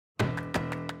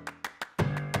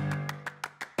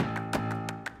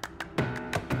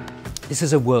This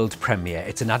is a world premiere.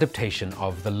 It's an adaptation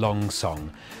of The Long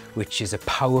Song, which is a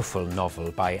powerful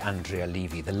novel by Andrea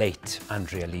Levy, the late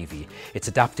Andrea Levy. It's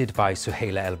adapted by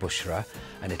Suhayla El-Bushra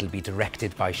and it'll be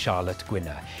directed by Charlotte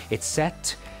Gwinner. It's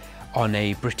set on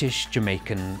a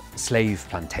British-Jamaican slave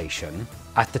plantation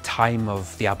at the time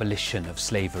of the abolition of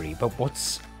slavery. But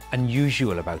what's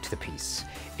unusual about the piece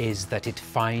is that it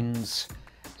finds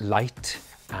light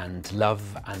and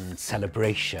love and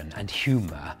celebration and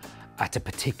humour at a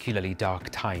particularly dark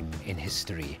time in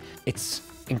history. It's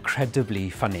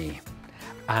incredibly funny,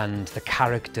 and the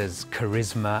characters'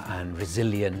 charisma and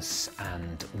resilience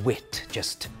and wit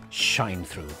just shine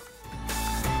through.